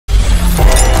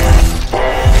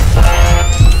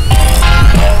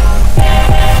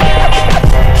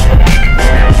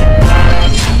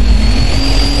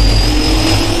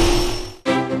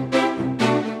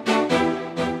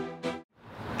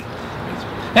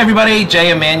Hey everybody,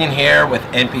 Jay and Manion here with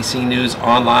NPC News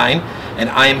Online, and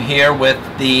I am here with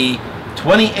the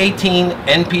 2018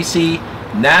 NPC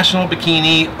National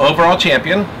Bikini Overall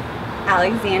Champion,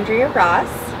 Alexandria Ross.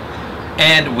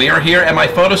 And we are here at my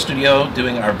photo studio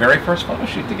doing our very first photo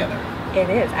shoot together. It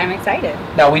is. I'm excited.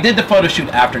 Now, we did the photo shoot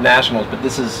after Nationals, but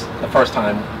this is the first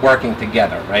time working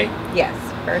together, right? Yes,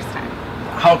 first time.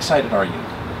 How excited are you?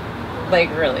 Like,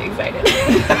 really excited.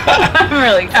 I'm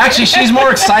really excited. Actually, she's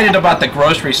more excited about the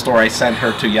grocery store I sent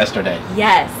her to yesterday.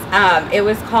 Yes. It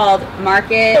was called The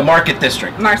Market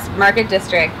District. Market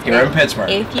District. Here in Pittsburgh.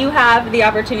 If you have the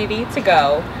opportunity to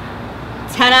go,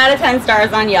 10 out of 10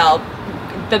 stars on Yelp.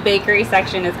 The bakery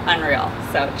section is unreal.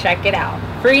 So check it out.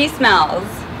 Free smells.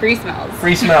 Free smells.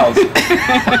 Free smells.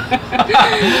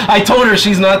 I told her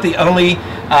she's not the only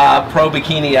pro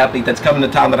bikini athlete that's coming to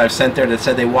town that I've sent there that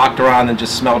said they walked around and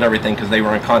just smelled everything because they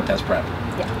were in contest prep.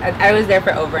 Yeah, I was there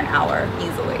for over an hour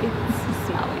easily,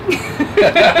 smelling.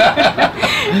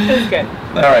 It was good.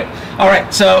 All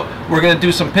right. So we're gonna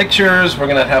do some pictures. We're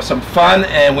gonna have some fun,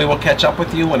 and we will catch up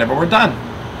with you whenever we're done.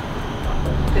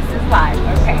 This is live.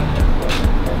 Okay.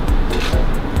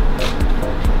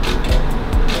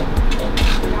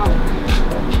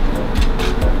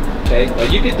 Okay. Well,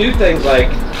 you can do things like,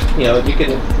 you know, you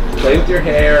can play with your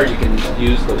hair. You can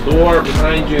use the door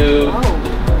behind you. Oh.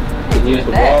 You can use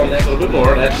the wall neck a little bit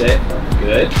more. That's it.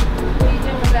 Good. What are you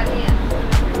doing with that hand?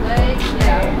 Your leg?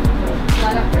 Yeah.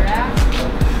 Flat up your ass?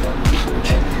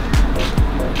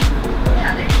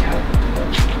 Yeah, there you go.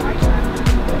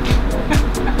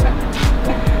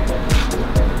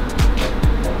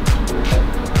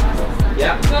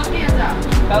 Yeah. Both hands up.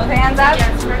 Both hands up.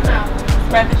 Yeah, spread them out.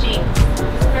 Spread the cheeks.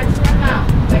 Spread them out.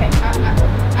 Okay.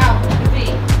 Out like a V.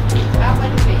 Out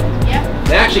like a V. Yep.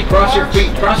 And actually, cross your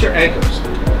feet. Cross your ankles.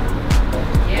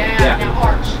 Yeah. Now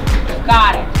arch.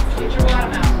 Got it. Get your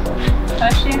bottom out.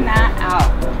 Pushing that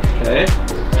out. Okay.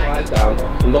 Slide down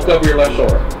and look over your left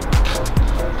shoulder.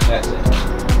 That's it.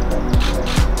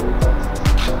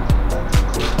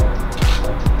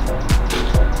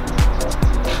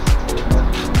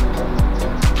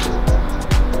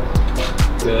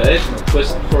 Good. Now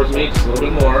twist towards me just a little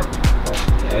bit more.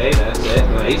 Okay, that's it.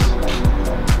 Nice.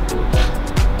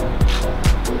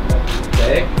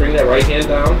 Okay, bring that right hand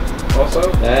down also.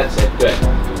 That's it. Good.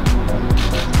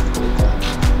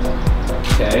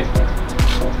 Okay.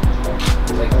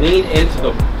 It's like lean into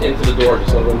the door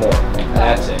just a little bit more.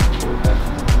 That's it.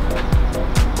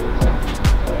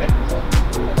 Okay.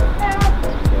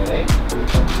 Okay.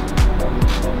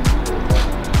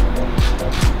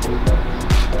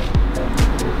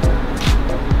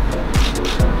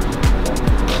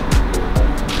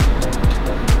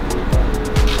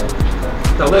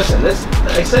 Now listen, this,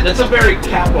 like I said, it's a very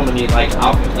Catwoman-y like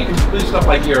outfit. You can do stuff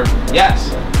like your,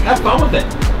 yes, have fun with it.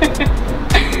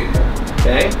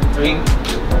 Okay? I mean,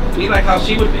 be like how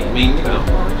she would be. I mean, you know.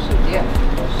 What would she do?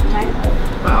 She might.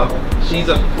 Well, she's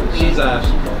an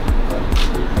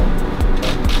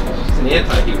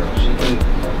anti-hero. She can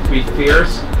be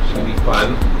fierce, she can be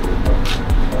fun.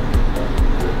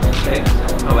 Okay?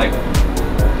 I like it.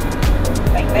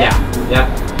 Like this? Yeah, yeah.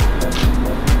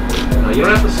 No, you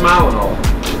don't have to smile and all.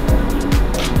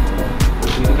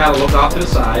 You can kind of look off to the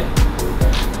side.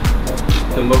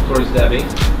 You can look towards Debbie.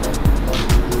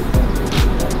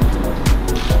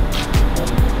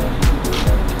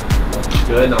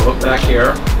 Good, now look back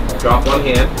here. Drop one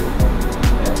hand.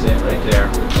 That's it, right there.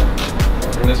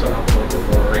 Bring this one up a little bit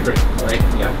more. Right, right,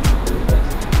 yeah.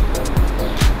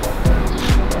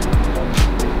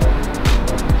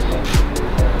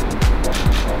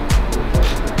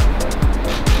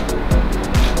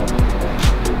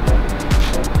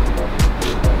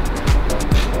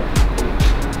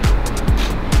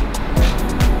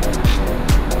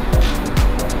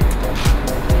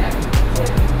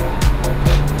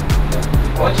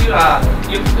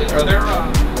 Are there,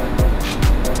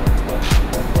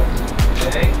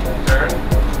 okay, turn.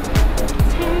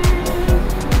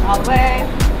 All the way.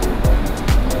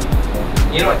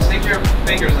 You know what, stick your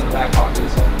fingers in the back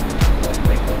pockets.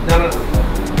 No.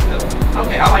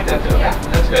 Okay, I like that too. Yeah.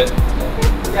 That's good.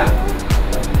 Yeah.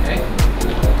 Okay.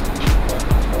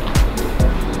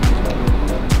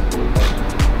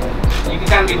 You can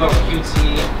kind of be a little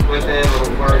cutesy with it, a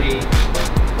little flirty.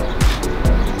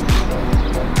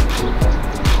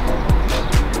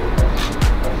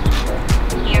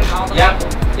 All the Yep, way.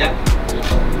 yep.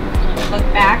 Look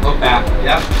back. Look back,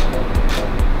 yep.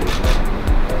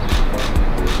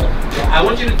 Yeah, I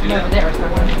want you to do that. There was the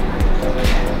one.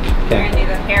 Okay. We're gonna do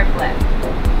the hair flip.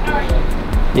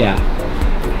 Yeah.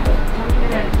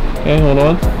 Okay, hold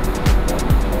on.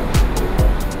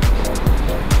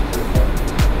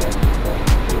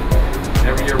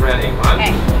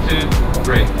 2,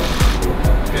 3.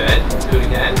 Good. Let's do it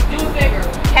again. Do it bigger.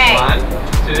 Okay. 1,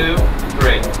 2,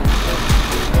 3.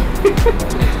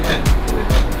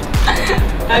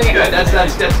 That's Okay. good. That's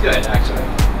good actually.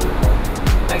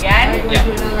 Are you Again? going Yeah.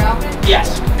 to do another outfit?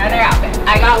 Yes. Another outfit.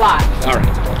 I got lots. All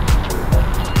right.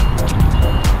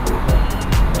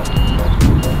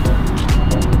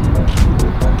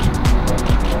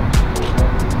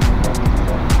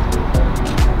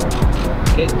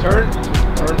 Okay, turn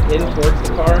in towards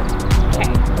the car. Okay.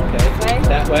 Okay, This way?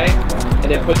 that way,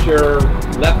 and then put your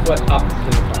left foot up in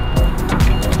the car.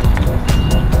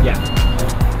 Yeah.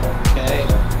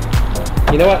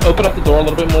 Okay. You know what? Open up the door a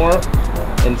little bit more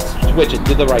and switch it.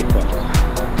 Do the right foot.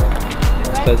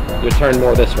 This way? So you turn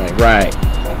more this way. Right.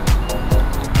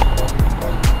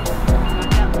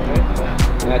 Okay.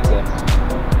 That's it.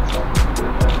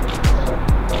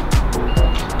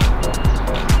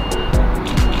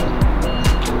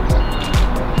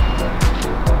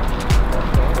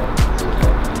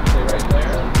 Stay right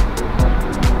there.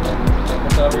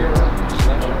 Look over your left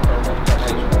shoulder.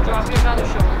 Drop your other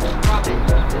shoulder. Drop it.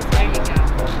 There you go.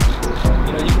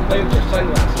 You know, you can play with your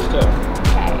sunglasses too.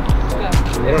 Okay.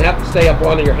 Good. They don't have to stay up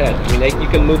onto your head. I mean, you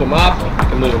can move them up, you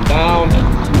can move them down.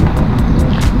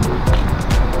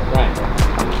 Right.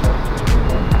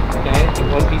 Okay,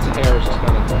 and one piece of hair is just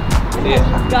gonna see it.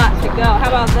 Got to go. How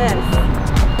about this?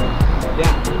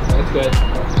 Yeah, that's good.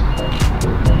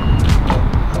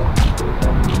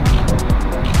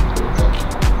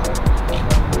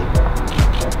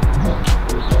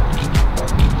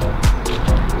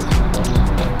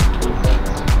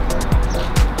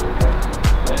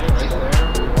 Okay, right there.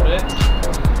 Hold it.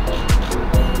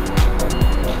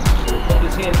 Put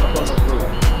his hand up on the roof.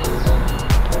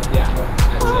 Yeah,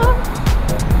 that's it.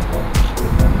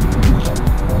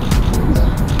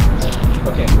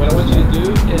 Okay, what I want you to do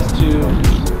is to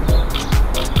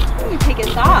Let me take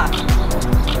this off.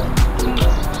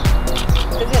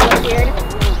 Does it look weird?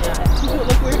 Does it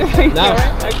look weird if I No. do it?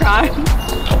 I tried.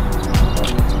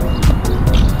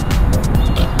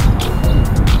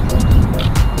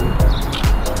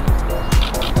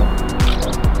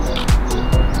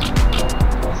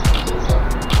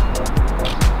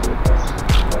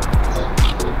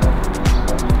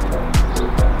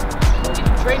 You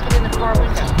can drape it in the car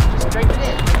window. Just drape it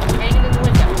in. Hang it in the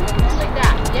window. Like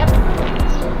that. Yep.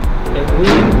 and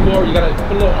lean the floor. You gotta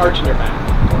put a little arch in your back.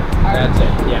 That's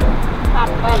it. Yeah. Pop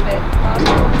above it.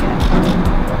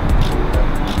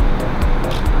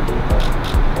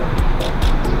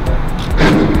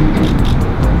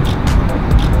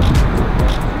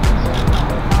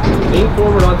 Lean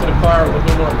forward onto the car a little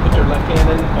bit more. Put your left hand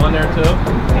in on there too.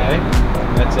 Okay.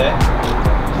 That's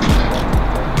it.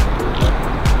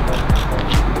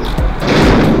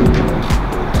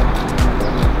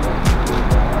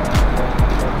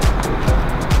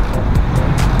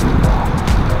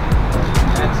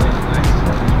 That's it. Nice.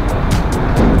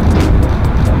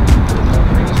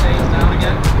 Bring the shades down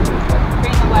again.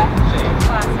 Bring the left Shades.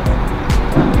 glasses.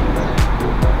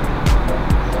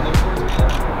 Look towards me.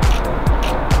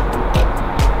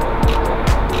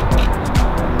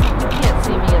 You can't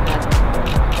see me in that.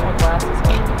 My glasses,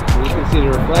 can you? You can see the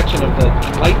reflection of the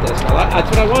light disc. That's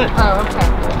what I want. Oh, okay.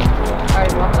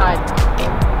 Alright, well, hide.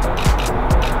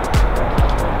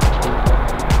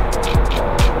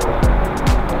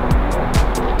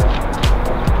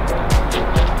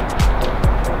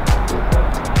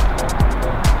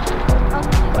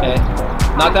 Okay,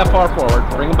 not that far forward.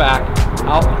 Bring them back.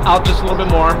 Out just a little bit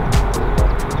more.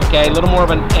 Okay, a little more of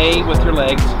an A with your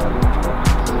legs.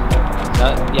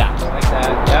 Yeah, like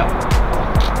that. Yep.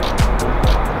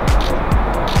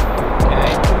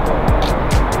 Okay.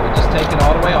 Just take it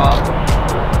all the way off.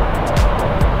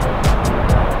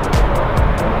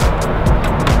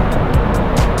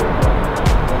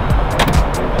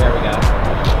 There we go.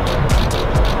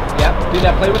 Yep. Do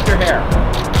that. Play with your hair.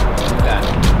 Like that.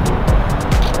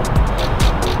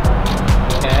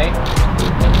 Okay.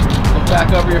 Look back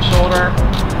over your shoulder.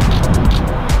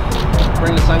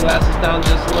 Bring the sunglasses down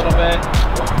just a little bit.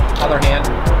 Other hand.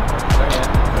 Other hand.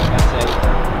 That's it.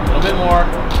 A little bit more.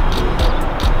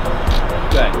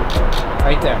 Good.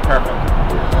 Right there. Perfect.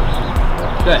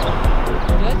 Good.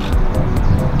 Good?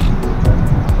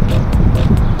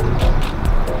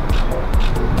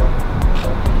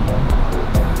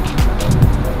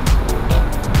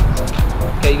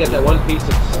 Okay, you got that one piece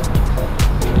that's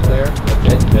right there.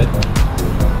 That's it. Good.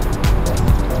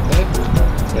 Okay.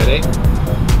 Ready?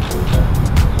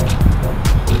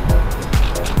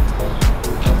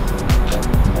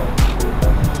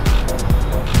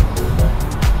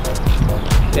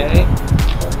 Okay.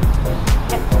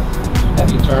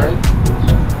 Have you turn?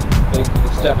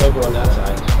 Step over on that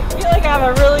side. like I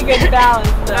have a really good balance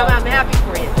though. I'm happy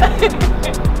for you.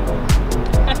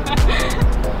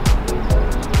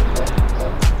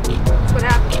 That's what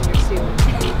happens when you're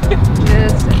stupid.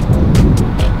 Just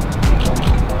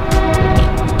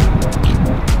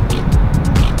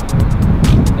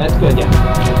That's good, yeah.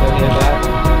 Let me have that.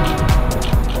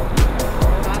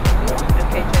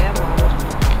 okay, jam on.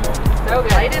 So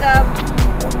good. Light it up.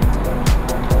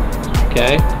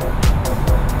 Okay.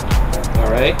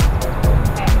 All right.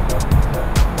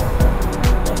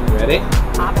 Ready?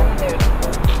 Pop in the noodle.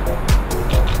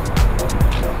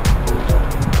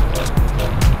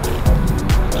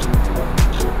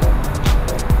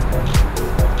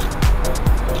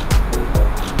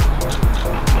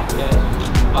 Okay.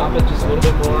 Pop it just a little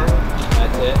bit more.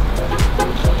 That's it.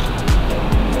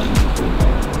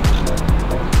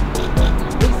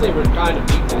 At least they were kind of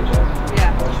deep that job.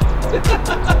 Yeah. Okay.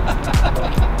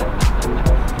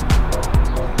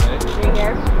 Right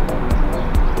here.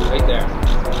 Right there.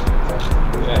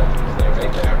 Good. Stay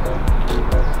right there.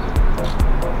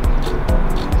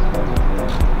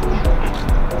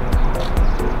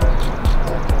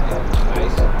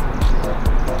 Nice.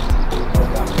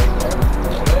 Stop right there.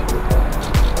 Hold it.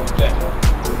 Good.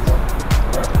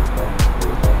 Perfect.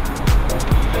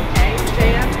 Okay,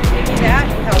 Jada, give me that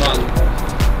and help.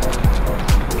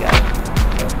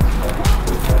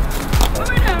 Hold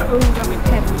on. Oh, got my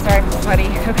pants. I'm sorry, I'm sweaty.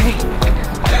 Okay.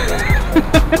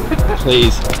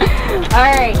 Please. All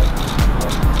right.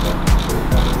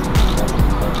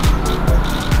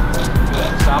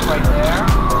 Good. Stop right there.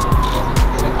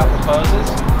 Get a couple poses.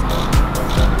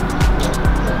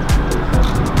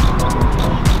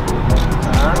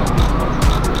 Turn.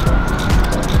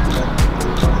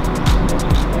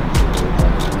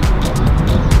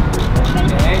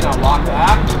 Okay, now walk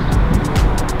back.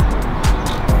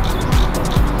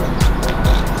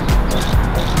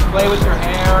 Play with your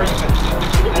hair. You can do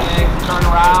different things. Turn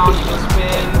around. You can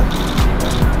spin.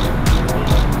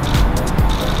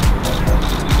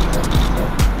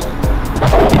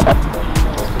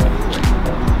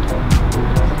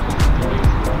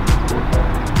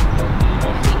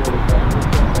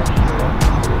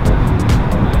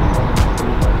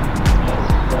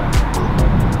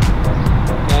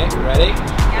 Okay, ready?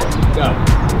 Yeah. Go.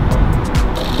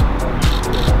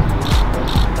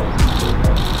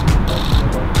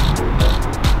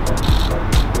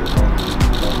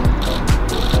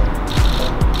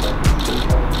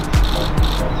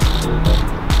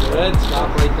 Good. Stop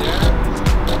right there.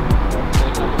 Take a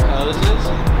couple poses.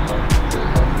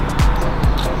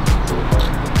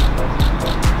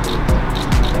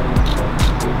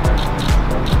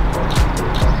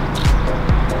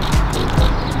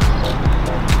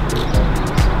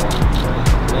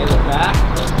 Okay, look back.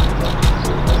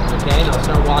 Okay, now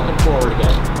start walking forward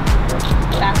again.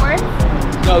 Backwards.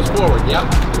 Goes forward, yep.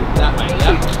 That way,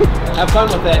 yep. Have fun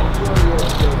with it.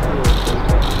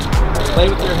 Play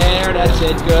with your hair, that's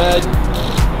it, good.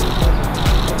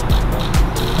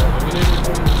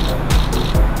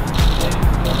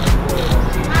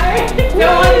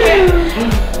 Don't want to get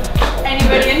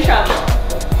anybody in trouble.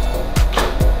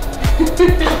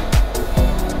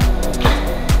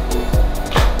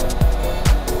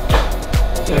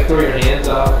 Gotta throw your hands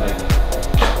up. Like,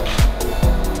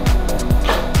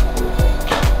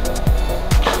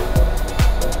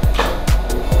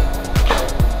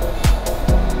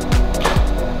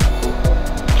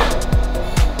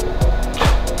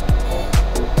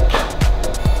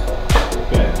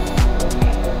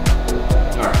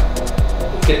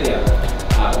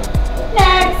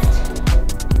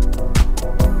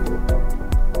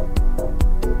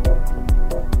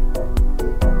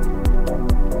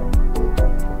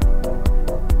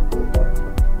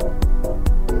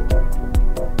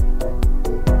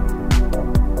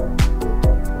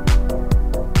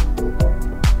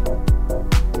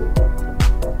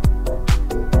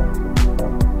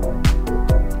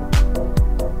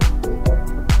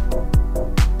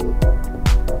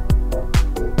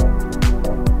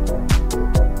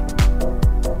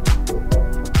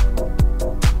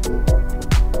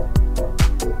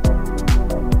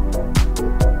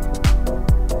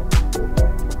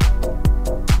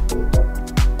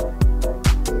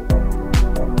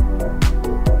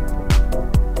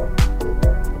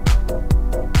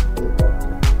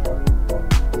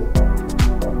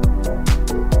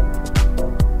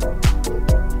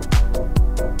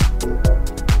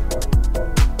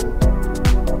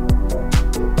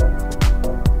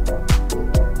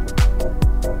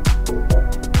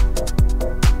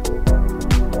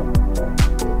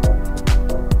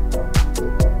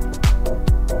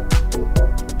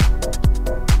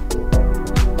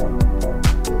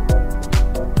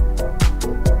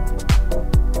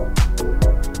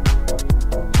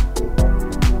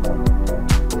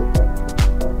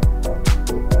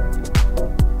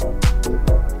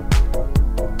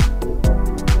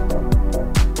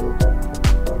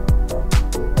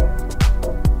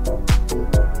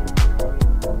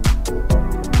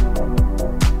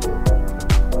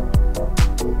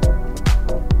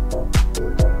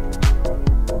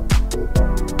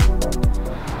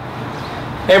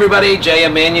 Hey everybody,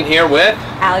 J.M. Manion here with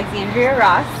Alexandria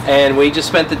Ross. And we just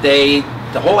spent the day,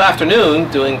 the whole afternoon,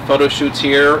 doing photo shoots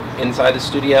here, inside the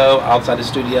studio, outside the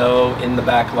studio, in the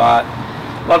back lot.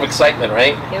 A lot of excitement,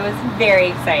 right? It was very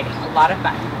exciting, a lot of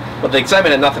fun. Well, the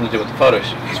excitement had nothing to do with the photo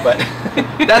shoots, but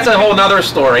that's a whole nother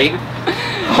story.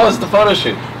 How was the photo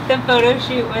shoot? The photo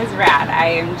shoot was rad. I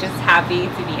am just happy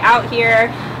to be out here.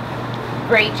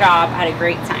 Great job, had a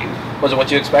great time. Was it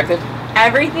what you expected?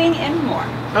 Everything and more.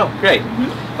 Oh, great.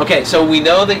 Okay, so we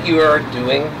know that you are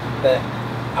doing the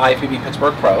IFBB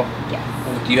Pittsburgh Pro.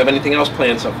 Yes. Do you have anything else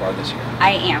planned so far this year?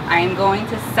 I am. I am going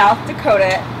to South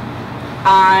Dakota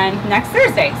on next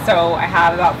Thursday. So I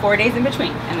have about 4 days in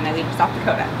between, and then I leave for South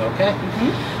Dakota. Okay.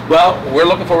 Well, we're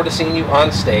looking forward to seeing you on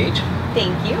stage.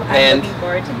 Thank you. And- I'm looking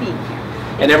forward to being here.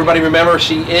 And everybody remember,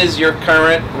 she is your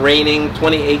current reigning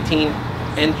 2018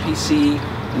 NPC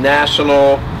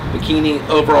National Bikini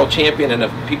Overall Champion. And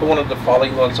if people wanted to follow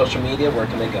you on social media, where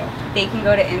can they go? They can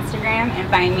go to Instagram and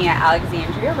find me at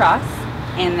Alexandria Ross,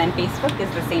 and then Facebook is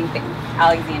the same thing,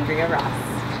 Alexandria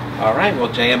Ross. All right,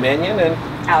 well, J.M. Manion and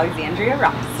Alexandria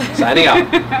Ross. signing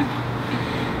out.